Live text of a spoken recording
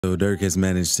Lil Durk has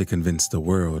managed to convince the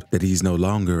world that he's no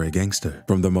longer a gangster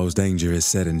from the most dangerous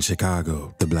set in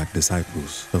Chicago, the Black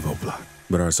Disciples of O-Block.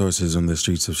 But our sources on the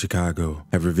streets of Chicago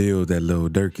have revealed that Lil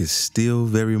Durk is still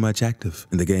very much active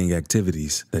in the gang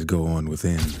activities that go on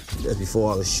within. That's before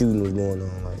all the shooting was going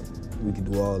on, like, we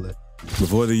could do all that.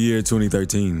 Before the year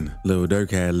 2013, Lil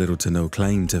Durk had little to no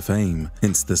claim to fame,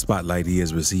 hence the spotlight he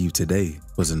has received today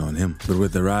wasn't on him. But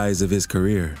with the rise of his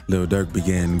career, Lil Durk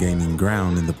began gaining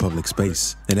ground in the public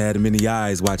space and had many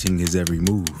eyes watching his every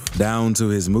move, down to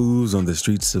his moves on the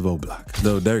streets of O-Block.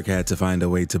 Lil Durk had to find a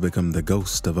way to become the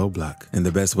ghost of O-Block, and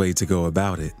the best way to go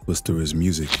about it was through his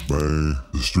music. Man,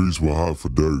 the streets were hot for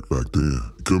Durk back then.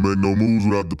 He couldn't make no moves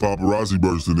without the paparazzi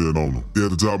bursting in on him. He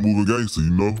had the top moving gangster,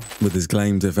 you know? With his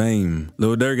claim to fame,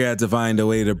 Lil Durk had to find a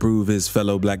way to prove his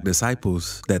fellow Black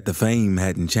disciples that the fame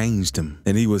hadn't changed him,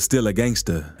 and he was still a gangster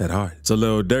at heart. So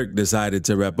Lil Durk decided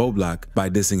to rep O-Block by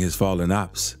dissing his fallen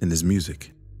ops in his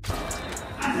music.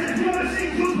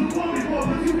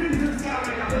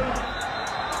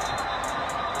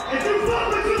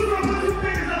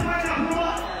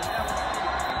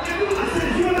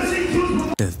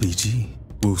 FBG,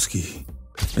 Wooski,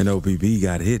 and OPP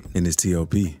got hit in his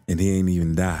TOP, and he ain't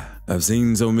even die. I've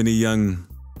seen so many young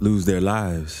lose their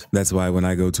lives. That's why when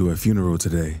I go to a funeral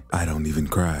today, I don't even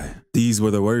cry. These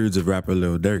were the words of rapper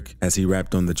Lil Durk as he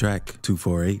rapped on the track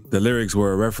 248. The lyrics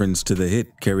were a reference to the hit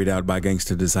carried out by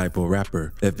gangster disciple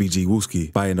rapper FBG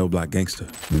Wooski by an O-Block gangster.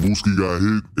 When Wooski got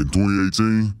hit in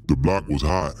 2018, the block was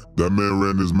hot. That man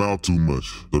ran his mouth too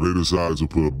much, so they decided to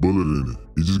put a bullet in it.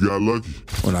 He just got lucky.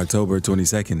 On October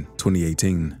 22nd,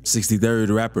 2018,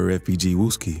 63rd rapper FBG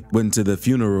Wooski went to the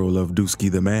funeral of Dooski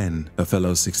the Man, a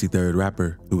fellow 63rd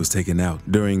rapper who was taken out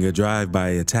during a drive-by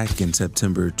attack in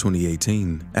September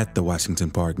 2018 at the Washington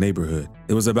Park neighborhood.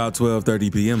 It was about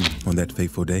 12:30 p.m. on that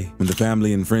fateful day when the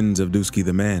family and friends of Dooski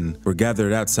the Man were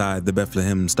gathered outside the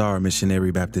Bethlehem Star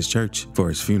Missionary Baptist Church for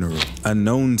his funeral.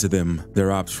 Unknown to them,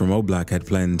 their ops from O-Block had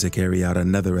planned to carry out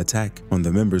another attack on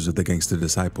the members of the gangster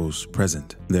disciples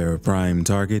present. Their prime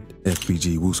target,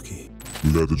 FBG Wooski.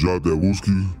 We had to drop that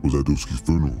Wooski was at Dooski's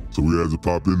funeral, so we had to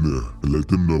pop in there and let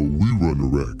them know we run the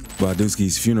rack. While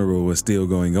Dooski's funeral was still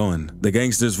going on, the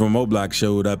gangsters from O-Block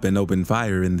showed up and opened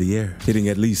fire in the air, hitting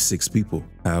at least 6 people.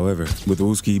 However, with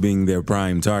Wooski being their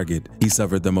prime target, he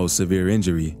suffered the most severe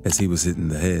injury as he was hit in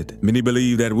the head. Many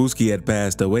believe that Wooski had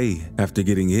passed away after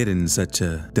getting hit in such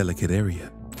a delicate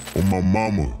area. On my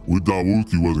mama, we thought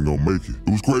Wooski wasn't gonna make it.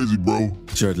 It was crazy, bro.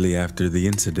 Shortly after the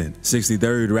incident,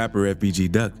 63rd rapper FBG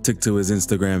Duck took to his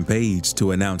Instagram page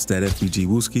to announce that FBG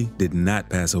Wooski did not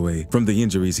pass away from the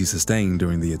injuries he sustained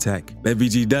during the attack.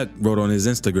 FBG Duck wrote on his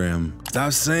Instagram,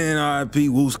 "Stop saying RIP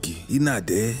Wooski, he not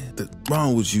dead. What's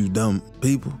wrong with you dumb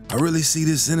people? I really see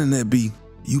this internet be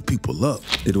you people up."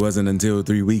 It wasn't until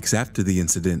 3 weeks after the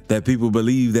incident that people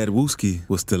believed that Wooski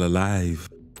was still alive.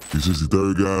 These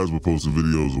 63rd guys were posting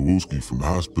videos of Wooski from the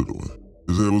hospital.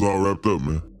 His head was all wrapped up,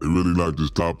 man. They really knocked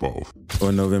his top off.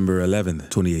 On November 11th,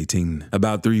 2018,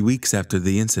 about 3 weeks after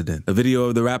the incident, a video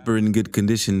of the rapper in good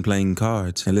condition playing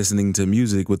cards and listening to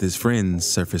music with his friends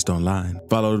surfaced online,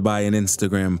 followed by an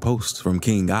Instagram post from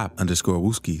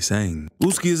King_Op_Wooski saying,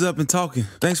 "Wooski is up and talking.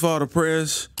 Thanks for all the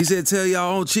prayers. He said tell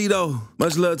y'all on Cheeto.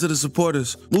 Much love to the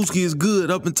supporters. Wooski is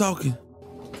good, up and talking."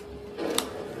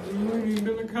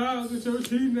 With your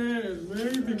cheating ass,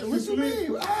 man. What you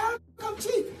mean? I'm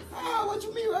cheating. What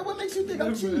you mean? What makes you think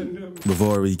I'm cheating?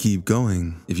 Before we keep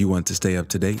going, if you want to stay up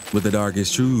to date with the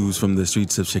darkest truths from the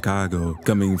streets of Chicago,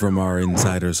 coming from our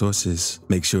insider sources,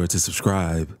 make sure to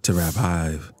subscribe to Rap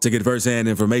Hive to get first-hand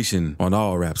information on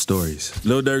all rap stories.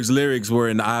 Lil Durk's lyrics were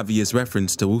an obvious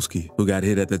reference to Wooski, who got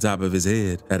hit at the top of his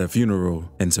head at a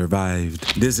funeral and survived.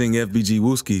 Dissing FBG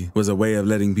Wooski was a way of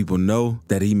letting people know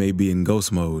that he may be in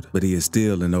ghost mode, but he is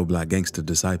still an O-Block gangster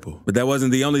disciple. But that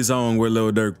wasn't the only song where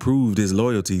Lil Durk proved his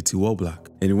loyalty to O-Block.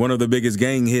 In one of the biggest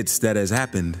gang hits that has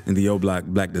happened in the O-Block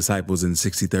Black Disciples and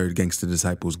 63rd Gangster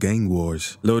Disciples gang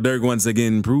wars, Lil Durk once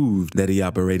again proved that he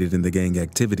operated in the gang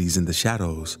activities in the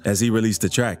shadows as he released a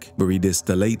track where he dissed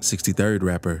the late 63rd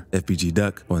rapper FBG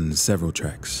Duck on several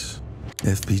tracks.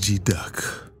 FBG Duck.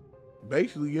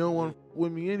 Basically, you don't want to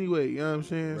with me anyway, you know what I'm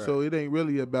saying? Right. So it ain't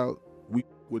really about we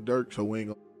with Durk, so we ain't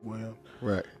gonna with him.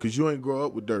 Right. Cause you ain't grow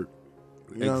up with Durk.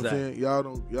 You know what I'm saying?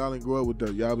 Y'all ain't grow up with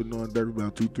Durk. Y'all been knowing Durk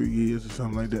about 2-3 years or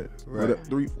something like that. Right.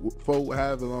 3, 4,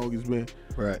 however long it's been.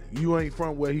 Right. You ain't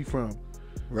from where he from.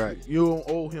 Right. You don't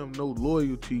owe him no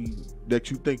loyalty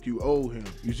that you think you owe him.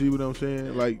 You see what I'm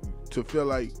saying? Like to feel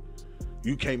like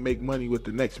you can't make money with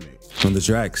the next man. On the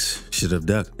tracks, Should've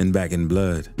Ducked and Back in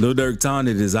Blood, Lil Durk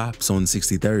taunted his ops on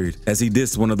 63rd as he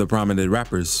dissed one of the prominent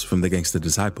rappers from the Gangsta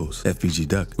Disciples, FBG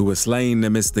Duck, who was slain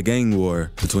amidst the gang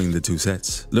war between the two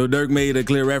sets. Lil Durk made a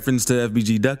clear reference to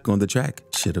FBG Duck on the track,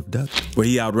 Should've Ducked, where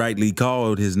he outrightly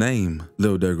called his name.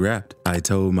 Lil Durk rapped, "I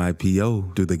told my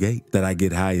PO through the gate that I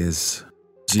get high as..."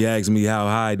 She asked me how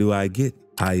high do I get?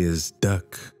 High as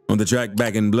duck. On the track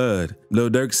Back in Blood, Lil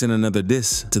Durk sent another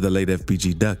diss to the late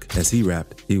FBG Duck as he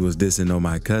rapped, "He was dissing on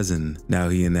my cousin, now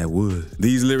he in that wood."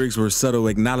 These lyrics were subtle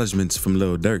acknowledgments from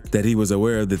Lil Durk that he was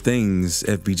aware of the things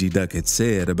FBG Duck had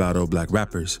said about old black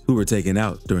rappers who were taken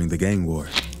out during the gang war.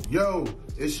 Yo,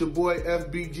 it's your boy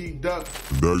FBG Duck.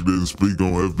 Duck didn't speak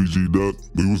on FBG Duck.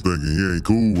 We was thinking he ain't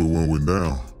cool when one went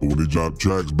down. But when they dropped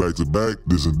tracks back to back,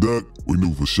 this and Duck, we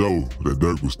knew for sure that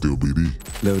Duck was still BD.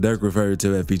 Lil Durk referred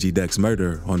to FBG Duck's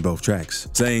murder on both tracks,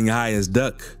 saying "high as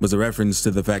duck" was a reference to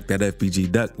the fact that FBG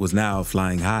Duck was now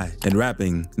flying high, and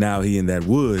rapping "now he in that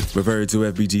wood" referred to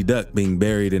FBG Duck being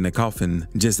buried in a coffin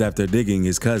just after digging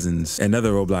his cousins and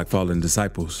other old block fallen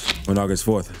disciples. On August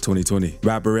 4th, 2020,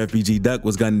 rapper FBG Duck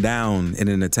was gunned down in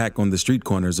an attack on the street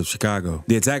corners of Chicago.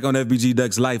 The attack on FBG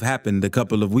Duck's life happened a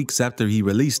couple of weeks after he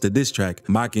released a diss track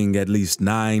mocking at least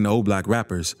 9 old black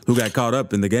rappers who got caught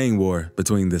up in the gang war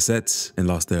between the sets and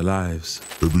lost their lives.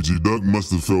 FBG Duck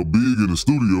must have felt big in the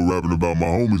studio rapping about my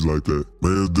homies like that.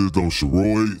 Man's dissed on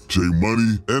Sharoy, J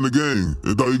Money, and the gang,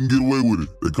 and thought he can get away with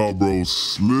it. They called bro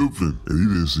slipping, and he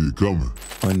didn't see it coming.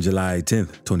 On July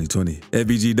 10th, 2020,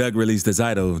 FBG Duck released the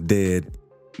title "Dead,"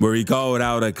 where he called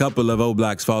out a couple of O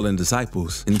Block's fallen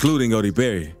disciples, including Odie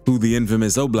Perry, who the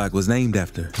infamous O Block was named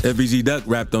after. FBG Duck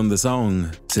rapped on the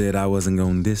song, said I wasn't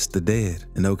gonna diss the dead,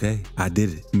 and okay, I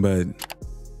did it, but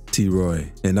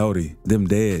T-Roy and Odie, them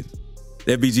dead.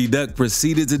 FBG Duck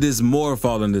proceeded to diss more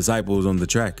fallen disciples on the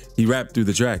track. He rapped through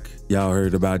the track. Y'all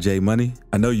heard about J Money?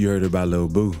 I know you heard about Lil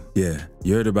Boo. Yeah.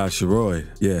 You heard about Sharoy?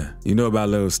 Yeah. You know about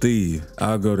Lil Steve?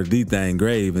 I'll go to D-Thang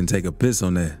grave and take a piss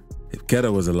on that. If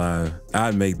Keto was alive,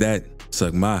 I'd make that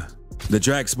suck my. The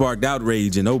track sparked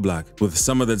outrage in O Block, with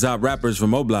some of the top rappers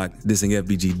from O Block dissing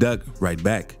FBG Duck right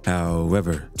back.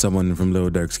 However, someone from Lil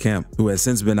Durk's camp, who has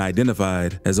since been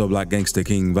identified as O Block gangster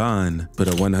King Von, put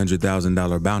a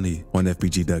 $100,000 bounty on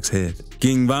FBG Duck's head.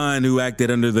 King Von, who acted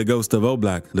under the ghost of O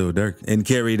Block, Lil Durk, and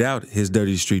carried out his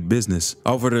dirty street business,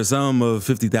 offered a sum of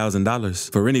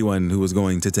 $50,000 for anyone who was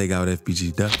going to take out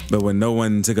FBG Duck. But when no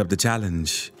one took up the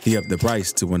challenge, he upped the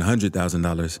price to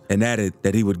 $100,000 and added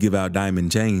that he would give out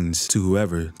diamond chains to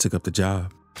whoever took up the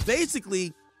job.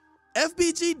 Basically,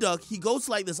 FBG Duck, he goes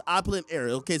to like this opulent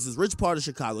area. Okay, it's this rich part of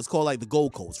Chicago. It's called like the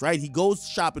Gold Coast, right? He goes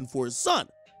shopping for his son.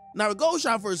 Now, he goes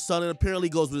shopping for his son and apparently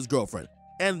goes with his girlfriend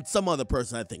and some other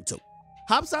person, I think, too.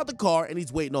 Hops out the car and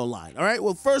he's waiting online. All right,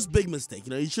 well, first big mistake.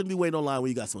 You know, you shouldn't be waiting online when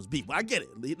you got someone's beef. But I get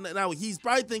it. Now, he's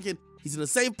probably thinking he's in a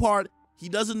safe part. He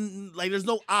doesn't, like, there's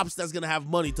no ops that's gonna have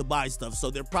money to buy stuff,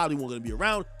 so they're probably won't gonna be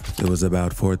around. It was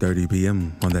about 4:30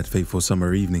 p.m. on that fateful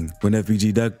summer evening when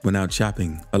FBG Duck went out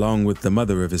shopping, along with the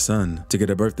mother of his son, to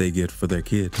get a birthday gift for their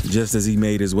kid. Just as he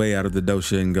made his way out of the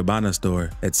Dolce & Gabbana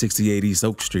store at 68 East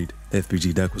Oak Street,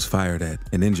 FBG Duck was fired at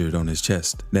and injured on his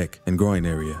chest, neck, and groin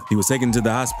area. He was taken to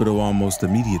the hospital almost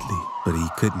immediately, but he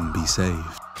couldn't be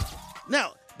saved.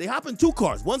 Now, they hop in 2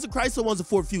 cars. One's a Chrysler, one's a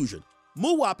Ford Fusion.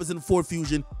 Muwap is in the Ford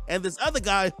Fusion, and this other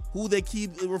guy who they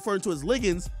keep referring to as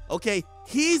Liggins, okay,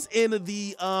 he's in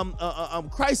the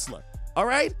Chrysler, all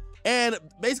right? And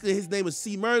basically his name is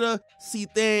C Murder. C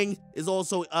Thing is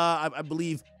also, I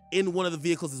believe, in one of the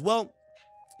vehicles as well.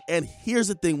 And here's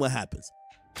the thing, what happens.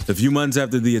 A few months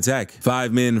after the attack,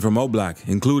 5 men from O Block,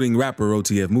 including rapper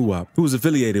OTF Muwap, who was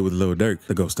affiliated with Lil Durk,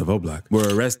 the ghost of O Block, were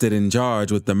arrested and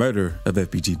charged with the murder of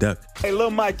FBG Duck. Hey,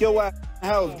 Lil Mike, your ass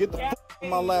house, get the f in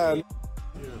my lab.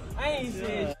 I ain't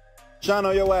saying shine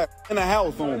on your ass in the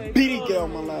house on BDK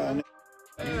on my line.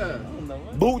 Yeah.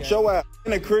 Boot your ass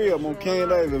in the crib on King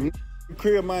David.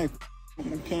 Crib man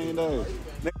on King David.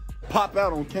 Pop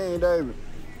out on King David.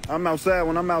 I'm outside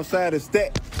when I'm outside it's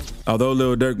that. Although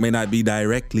Lil Durk may not be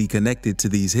directly connected to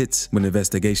these hits when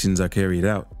investigations are carried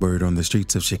out, word on the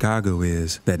streets of Chicago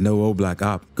is that no O Block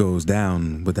op goes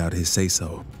down without his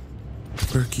say-so.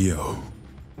 Perkio.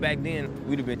 Back then,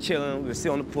 we'd have been chilling, we would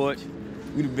sit on the porch,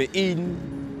 we'd have been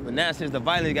eating. But now since the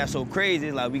violence got so crazy,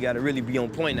 it's like we gotta really be on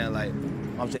point now. Like,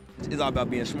 I'm saying, it's all about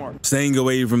being smart. Staying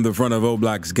away from the front of O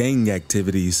Block's gang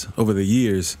activities over the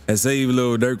years has saved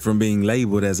Lil Durk from being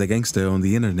labeled as a gangster on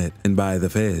the internet and by the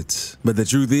feds. But the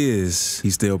truth is, he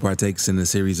still partakes in a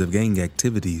series of gang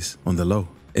activities on the low.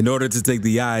 In order to take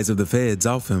the eyes of the feds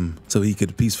off him so he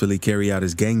could peacefully carry out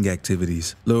his gang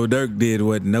activities, Lil Durk did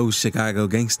what no Chicago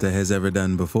gangster has ever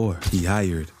done before. He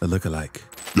hired a lookalike.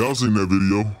 Y'all seen that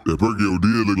video? That Perkio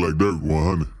did look like Durk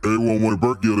 100. Everyone wanted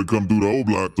Perkio to come through the old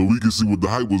block so we could see what the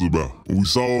hype was about. When we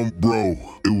saw him, bro,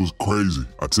 it was crazy.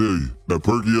 I tell you, that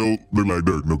Perkio looked like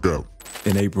Durk, no doubt.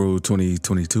 In April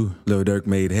 2022, Lil Durk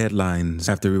made headlines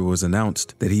after it was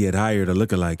announced that he had hired a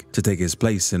lookalike to take his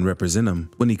place and represent him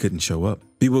when he couldn't show up.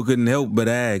 People couldn't help but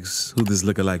ask who this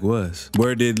lookalike was.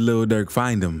 Where did Lil Durk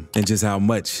find him? And just how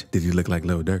much did he look like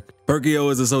Lil Durk?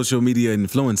 Perkio is a social media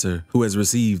influencer who has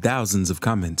received thousands of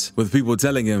comments, with people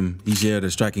telling him he shared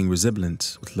a striking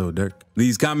resemblance with Lil Durk.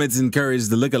 These comments encouraged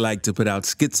the lookalike to put out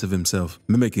skits of himself,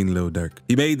 mimicking Lil Durk.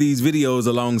 He made these videos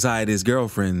alongside his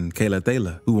girlfriend, Kayla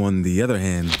Thaler, who on the other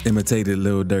hand, imitated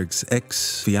Lil Durk's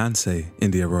ex-fiancée,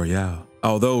 India Royale.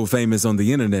 Although famous on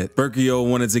the internet, Perkio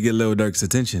wanted to get Lil Durk's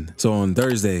attention. So on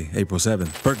Thursday, April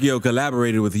 7th, Perkio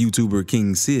collaborated with YouTuber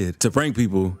King Sid to prank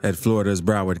people at Florida's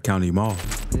Broward County Mall.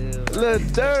 Lil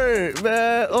Durk,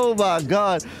 man. Oh my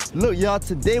God. Look, y'all,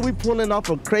 today we pulling off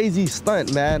a crazy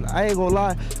stunt, man. I ain't gonna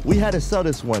lie, we had to sell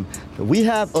this one. We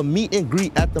have a meet and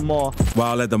greet at the mall.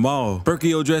 While at the mall,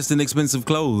 Perkio dressed in expensive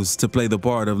clothes to play the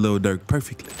part of Lil Durk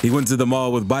perfectly. He went to the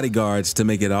mall with bodyguards to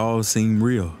make it all seem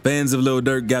real. Fans of Lil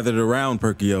Durk gathered around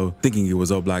Perkio, thinking it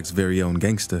was O-Block's very own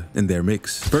gangster in their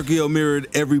mix. Perkio mirrored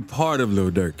every part of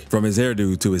Lil Durk, from his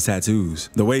hairdo to his tattoos,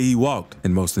 the way he walked,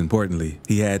 and most importantly,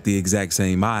 he had the exact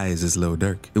same eyes as Lil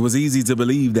Durk. It was easy to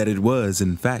believe that it was,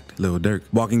 in fact, Lil Durk,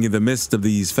 walking in the midst of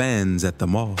these fans at the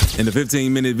mall. In the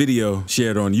 15-minute video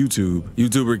shared on YouTube,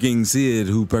 YouTuber King Sid,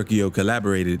 who Perkio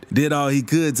collaborated, did all he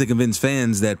could to convince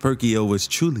fans that Perkio was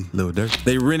truly Lil Durk.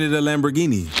 They rented a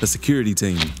Lamborghini, a security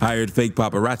team, hired fake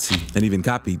paparazzi, and even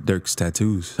copied Durk's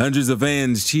tattoos. Hundreds of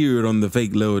fans cheered on the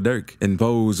fake Lil Durk and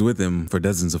posed with him for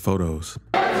dozens of photos.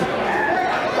 Lil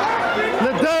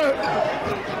Durk!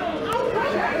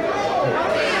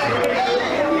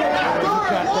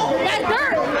 That's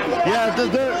Durk! Yeah, that's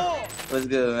Durk. What's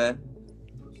good, man?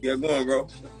 Yeah, going, bro.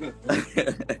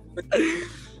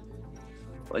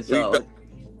 What's up?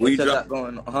 When you What's drop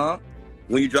going on? Huh?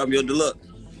 When you drop your deluxe?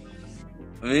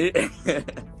 Me?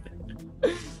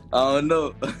 I don't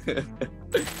know.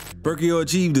 Perkio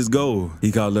achieved his goal.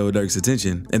 He caught Lil Durk's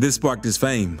attention, and this sparked his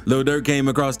fame. Lil Durk came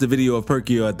across the video of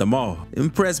Perkio at the mall.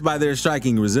 Impressed by their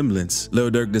striking resemblance, Lil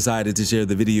Durk decided to share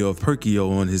the video of Perkio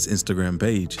on his Instagram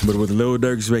page. But with Lil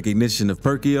Durk's recognition of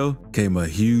Perkio came a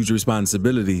huge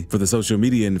responsibility for the social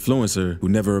media influencer who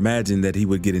never imagined that he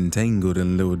would get entangled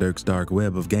in Lil Durk's dark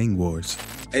web of gang wars.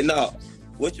 Hey, no.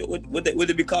 What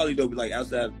they be calling you, though? Like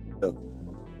outside?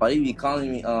 Oh, they be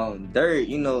calling me Dirt.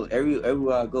 You know,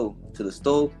 everywhere I go, to the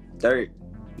store, Dirt.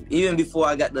 Even before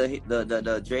I got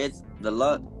the dreads, the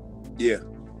lock. Yeah.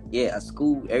 Yeah, at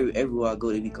school, everywhere I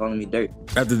go, they be calling me Dirt.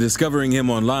 After discovering him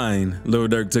online, Lil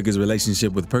Durk took his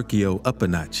relationship with Perkio up a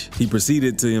notch. He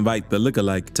proceeded to invite the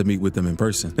lookalike to meet with him in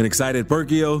person. An excited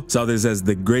Perkio saw this as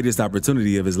the greatest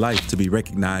opportunity of his life to be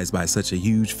recognized by such a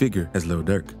huge figure as Lil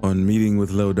Durk. On meeting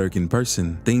with Lil Durk in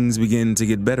person, things began to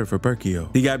get better for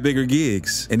Perkio. He got bigger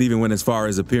gigs and even went as far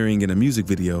as appearing in a music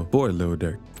video for Lil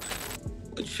Durk.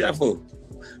 Shuffle.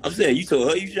 I'm saying, you told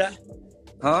her you shy?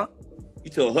 Huh?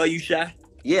 You told her you shy?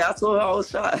 Yeah, I told her I was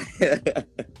shy.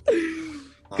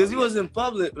 Because he was in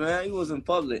public, man. He was in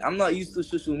public. I'm not used to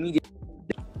social media.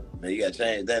 Man, you gotta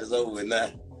change that. It's over with now.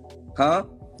 Huh?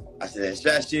 I said, that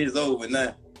shy shit is over with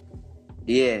now.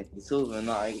 Yeah, it's over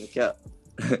now. I ain't gonna cap.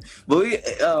 But we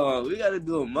gotta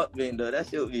do a mukbang though. That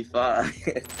shit would be fire.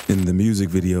 In the music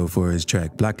video for his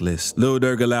track Blacklist, Lil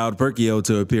Durk allowed Perkio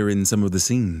to appear in some of the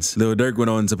scenes. Lil Durk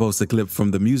went on to post a clip from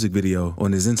the music video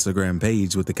on his Instagram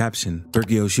page with the caption,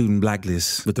 "Perkio shooting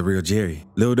Blacklist with the real Jerry."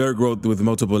 Lil Durk wrote with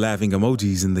multiple laughing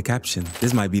emojis in the caption,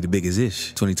 "This might be the biggest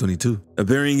ish, 2022.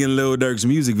 Appearing in Lil Durk's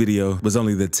music video was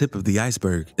only the tip of the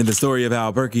iceberg in the story of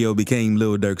how Perkio became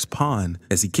Lil Durk's pawn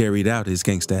as he carried out his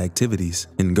gangsta activities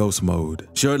in ghost mode.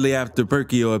 Shortly after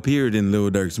Perkio appeared in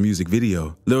Lil Durk's music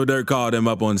video, Lil Durk called him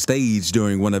up on stage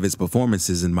during one of his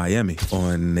performances in Miami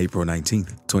on April 19th,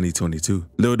 2022.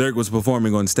 Lil Durk was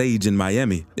performing on stage in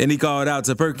Miami, and he called out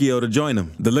to Perkio to join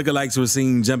him. The lookalikes were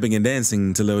seen jumping and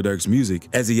dancing to Lil Durk's music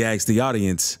as he asked the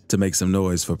audience to make some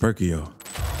noise for Perkio.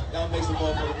 Y'all make some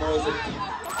motherfucking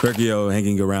noise. Perkio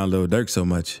hanging around Lil Durk so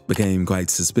much became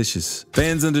quite suspicious.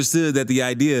 Fans understood that the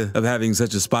idea of having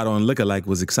such a spot-on lookalike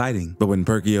was exciting, but when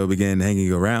Perkio began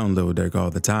hanging around Lil Durk all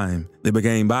the time, it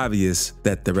became obvious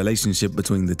that the relationship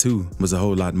between the two was a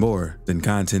whole lot more than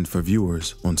content for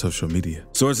viewers on social media.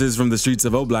 Sources from the streets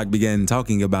of O-Block began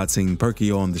talking about seeing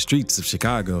Perkio on the streets of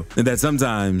Chicago, and that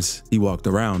sometimes he walked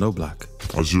around O-Block.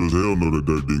 I sure as hell know that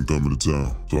Durk didn't come into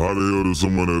town. So how the hell does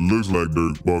someone that looks like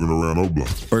Durk walking around O-Block?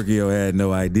 Perkio had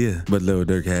no idea what Lil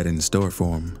Durk had in store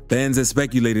for him. Fans had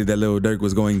speculated that Lil Durk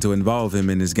was going to involve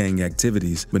him in his gang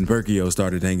activities when Perkio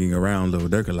started hanging around Lil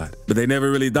Durk a lot. But they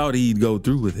never really thought he'd go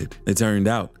through with it. It turned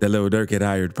out that Lil Durk had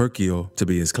hired Perkio to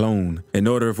be his clone in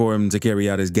order for him to carry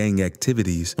out his gang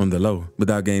activities on the low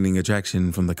without gaining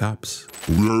attraction from the cops.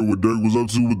 When we heard what Durk was up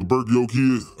to with the Perkio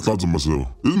kid, I thought to myself,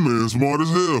 this man's smart as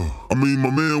hell. I mean,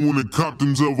 my man went and copped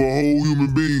himself a whole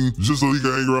human being just so he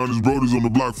could hang around his brodies on the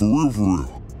block for real, for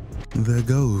real. The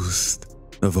ghost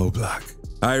of O-Block.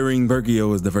 Hiring Perkio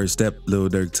was the first step Lil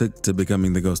Durk took to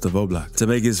becoming the ghost of O-Block, to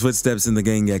make his footsteps in the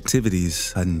gang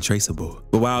activities untraceable.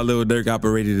 But while Lil Durk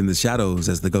operated in the shadows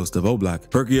as the ghost of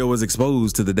O-Block, Perkio was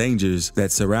exposed to the dangers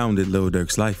that surrounded Lil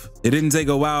Durk's life. It didn't take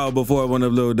a while before one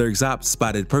of Lil Durk's ops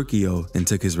spotted Perkio and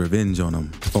took his revenge on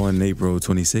him. On April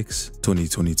 26,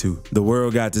 2022, the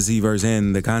world got to see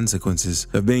firsthand the consequences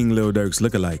of being Lil Durk's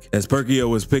lookalike, as Perkio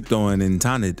was picked on and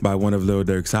taunted by one of Lil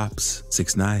Durk's ops,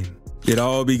 6ix9ine. It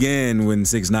all began when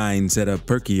 6ix9ine set up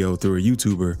Perkio through a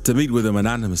YouTuber to meet with him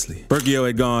anonymously. Perkio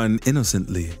had gone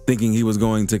innocently, thinking he was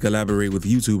going to collaborate with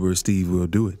YouTuber Steve Will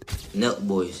Do It. Nelk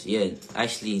Boys, yeah,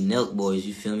 actually Nelk Boys,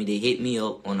 you feel me? They hit me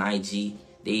up on IG.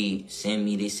 They sent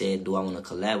me, they said, do I want to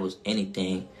collab with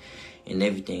anything and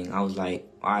everything. I was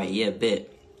like, all right, yeah,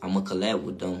 bet. I'm going to collab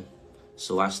with them.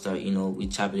 So I start, you know, we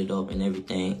chopped it up and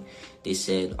everything. They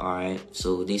said, all right.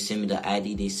 So they sent me the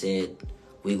ID. They said,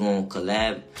 we gonna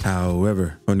collab.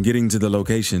 However, on getting to the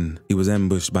location, he was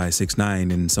ambushed by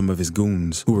 6ix9ine and some of his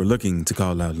goons who were looking to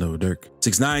call out Lil Durk.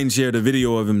 6ix9ine shared a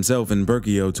video of himself and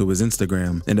Perkio to his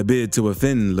Instagram in a bid to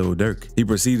offend Lil Durk. He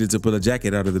proceeded to pull a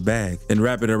jacket out of the bag and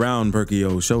wrap it around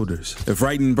Perkio's shoulders. The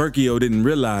frightened Perkio didn't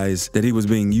realize that he was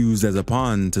being used as a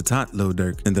pawn to taunt Lil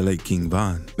Durk and the late King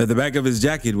Von. At the back of his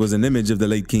jacket was an image of the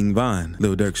late King Von,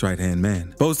 Lil Durk's right-hand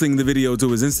man. Posting the video to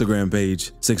his Instagram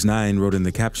page, 6ix9ine wrote in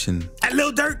the caption, "Hey,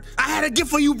 Lil Durk, I had a gift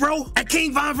for you, bro. At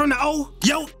King Von from the O.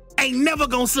 Yo, ain't never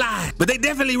gonna slide, but they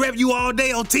definitely rep you all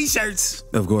day on t-shirts."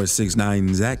 Of course,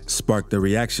 6ix9ine's act sparked a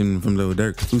reaction from Lil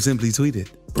Durk, who simply tweeted,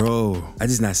 "Bro, I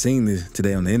just not seen this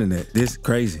today on the internet. This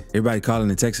crazy. Everybody calling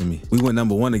and texting me. We went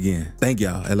 #1 again. Thank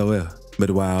y'all, LOL." But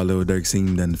while Lil Durk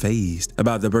seemed unfazed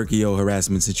about the Perkio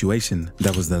harassment situation,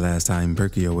 that was the last time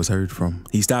Perkio was heard from.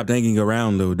 He stopped hanging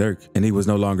around Lil Durk, and he was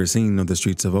no longer seen on the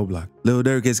streets of O-Block. Lil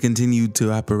Durk has continued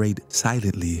to operate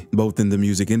silently, both in the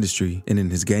music industry and in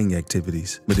his gang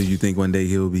activities. But do you think one day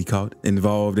he'll be caught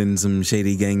involved in some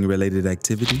shady gang-related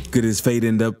activity? Could his fate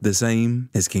end up the same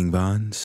as King Von's?